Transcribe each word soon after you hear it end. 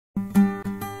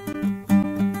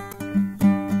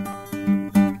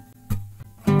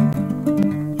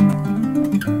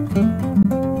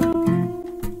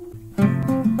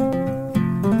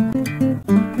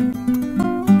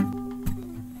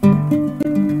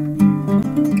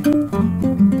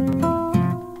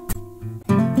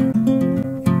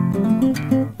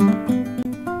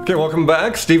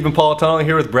back. Steve Napolitano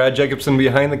here with Brad Jacobson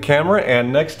behind the camera,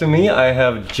 and next to me I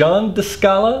have John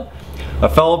Descala, a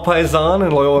fellow Paisan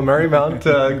and Loyola Marymount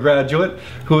graduate,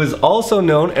 who is also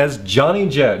known as Johnny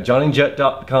Jet,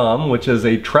 JohnnyJet.com, which is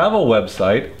a travel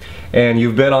website. And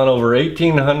you've been on over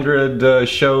 1,800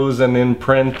 shows and in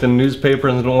print and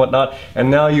newspapers and whatnot, and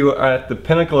now you are at the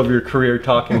pinnacle of your career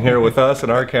talking here with us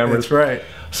and our cameras. That's right.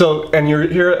 So, and you're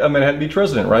here at Manhattan Beach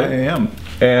resident, right? I am.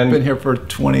 And I've been here for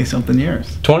 20-something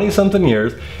years. 20-something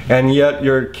years, and yet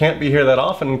you can't be here that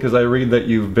often because I read that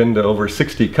you've been to over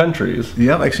 60 countries.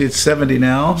 Yep, actually it's 70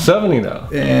 now. 70 now.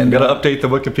 And got to update the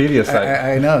Wikipedia site.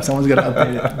 I know, someone's got to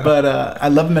update it. But I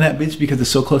love Manhattan Beach because it's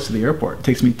so close to the airport. It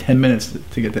takes me 10 minutes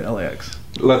to get to LAX.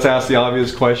 Let's ask the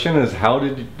obvious question: is how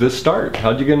did this start?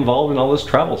 How did you get involved in all this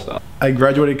travel stuff? I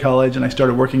graduated college and I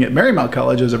started working at Marymount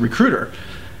College as a recruiter.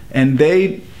 And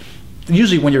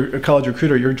usually when you're a college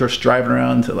recruiter, you're just driving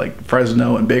around to like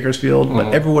Fresno and Bakersfield,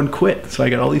 but everyone quit. So I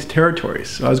got all these territories.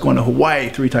 So I was going to Hawaii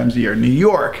 3 times a year, New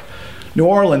York, New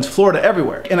Orleans, Florida,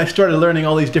 everywhere. And I started learning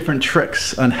all these different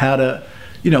tricks on how to,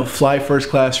 fly first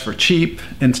class for cheap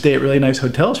and stay at really nice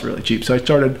hotels for really cheap. So I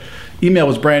started, email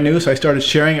was brand new, so I started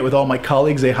sharing it with all my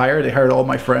colleagues they hired. They hired all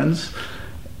my friends.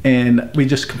 And we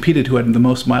just competed who had the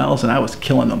most miles, and I was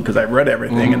killing them because I read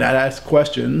everything and I'd ask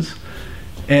questions.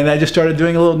 And I just started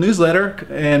doing a little newsletter,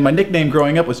 and my nickname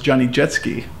growing up was Johnny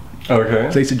Jetski.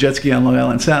 Okay. So I used to jet ski on Long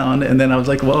Island Sound, and then I was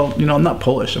like, well, I'm not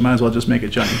Polish, I might as well just make it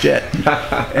Johnny Jet.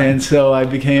 And so I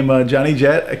became Johnny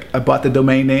Jet. I bought the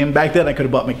domain name. Back then I could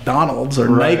have bought McDonald's or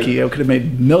Nike. I could have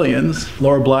made millions.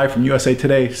 Laura Bly from USA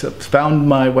Today found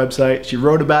my website. She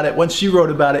wrote about it. Once she wrote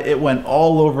about it, it went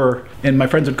all over, and my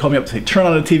friends would call me up and say, turn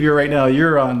on the TV right now,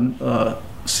 you're on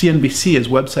CNBC is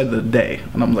website of the day.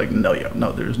 And I'm like,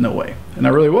 no, there's no way. And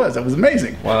I really was. That was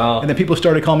amazing. Wow. And then people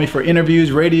started calling me for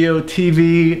interviews, radio,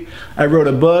 TV. I wrote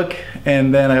a book,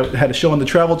 and then I had a show on the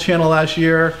Travel Channel last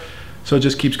year. So it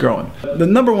just keeps growing. The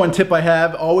number one tip I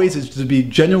have always is to be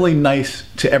genuinely nice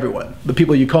to everyone. The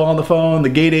people you call on the phone, the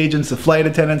gate agents, the flight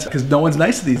attendants, because no one's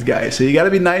nice to these guys. So you got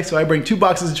to be nice. So I bring 2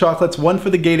 boxes of chocolates, 1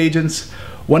 for the gate agents,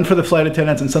 1 for the flight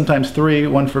attendants, and sometimes 3,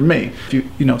 1 for me. If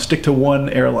you stick to one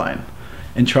airline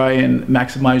and try and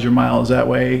maximize your miles that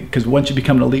way, because once you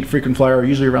become an elite frequent flyer,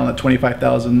 usually around the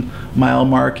 25,000 mile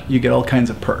mark, you get all kinds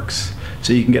of perks.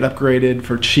 So you can get upgraded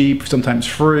for cheap, sometimes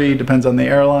free, depends on the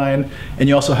airline, and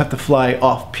you also have to fly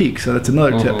off peak, so that's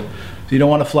another tip. So you don't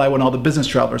want to fly when all the business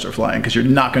travelers are flying, because you're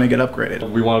not going to get upgraded.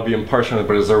 We want to be impartial,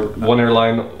 but is there one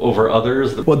airline over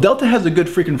others? Well, Delta has a good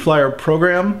frequent flyer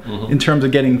program in terms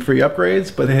of getting free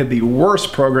upgrades, but they have the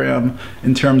worst program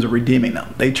in terms of redeeming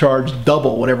them. They charge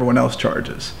double what everyone else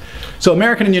charges. So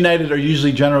American and United are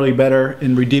usually generally better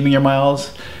in redeeming your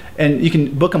miles. And you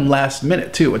can book them last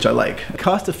minute too, which I like. The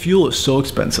cost of fuel is so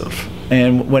expensive.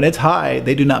 And when it's high,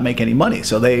 they do not make any money.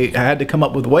 So they had to come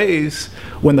up with ways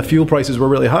when the fuel prices were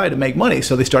really high to make money.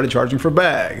 So they started charging for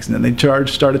bags, and then they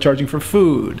started charging for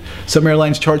food. Some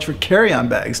airlines charge for carry-on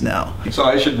bags now. So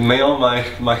I should mail my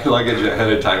luggage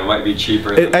ahead of time. It might be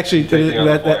cheaper. Actually,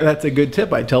 that's a good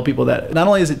tip. I tell people that. Not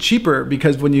only is it cheaper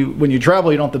because when you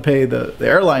travel, you don't have to pay the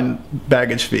airline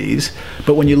baggage fees,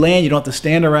 but when you land, you don't have to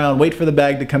stand around, wait for the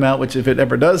bag to come out, which if it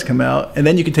ever does come out, and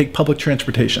then you can take public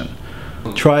transportation.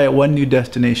 Try 1 new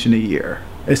destination a year.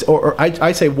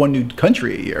 I say 1 new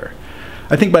country a year.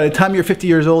 I think by the time you're 50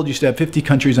 years old, you should have 50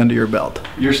 countries under your belt.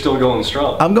 You're still going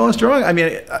strong. I'm going strong. I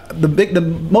mean, the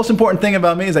most important thing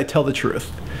about me is I tell the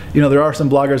truth. There are some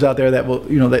bloggers out there that will,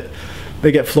 that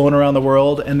they get flown around the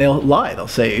world and they'll lie. They'll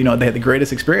say, they had the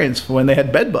greatest experience when they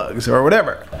had bed bugs or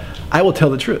whatever. I will tell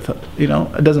the truth.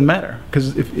 It doesn't matter,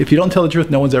 because if you don't tell the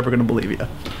truth, no one's ever going to believe you.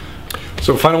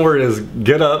 So final word is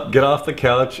get up, get off the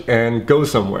couch, and go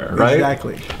somewhere, right?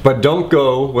 Exactly. But don't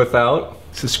go without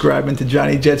subscribing to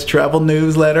Johnny Jet's travel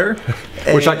newsletter.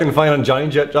 Which I can find on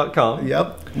JohnnyJet.com.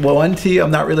 Yep. Well, one T, I'm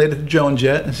not related to Joan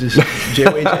Jet. This is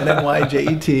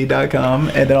JohnnyJet.com.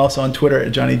 And then also on Twitter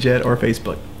at Johnny Jet or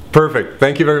Facebook. Perfect.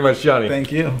 Thank you very much, Johnny.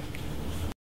 Thank you.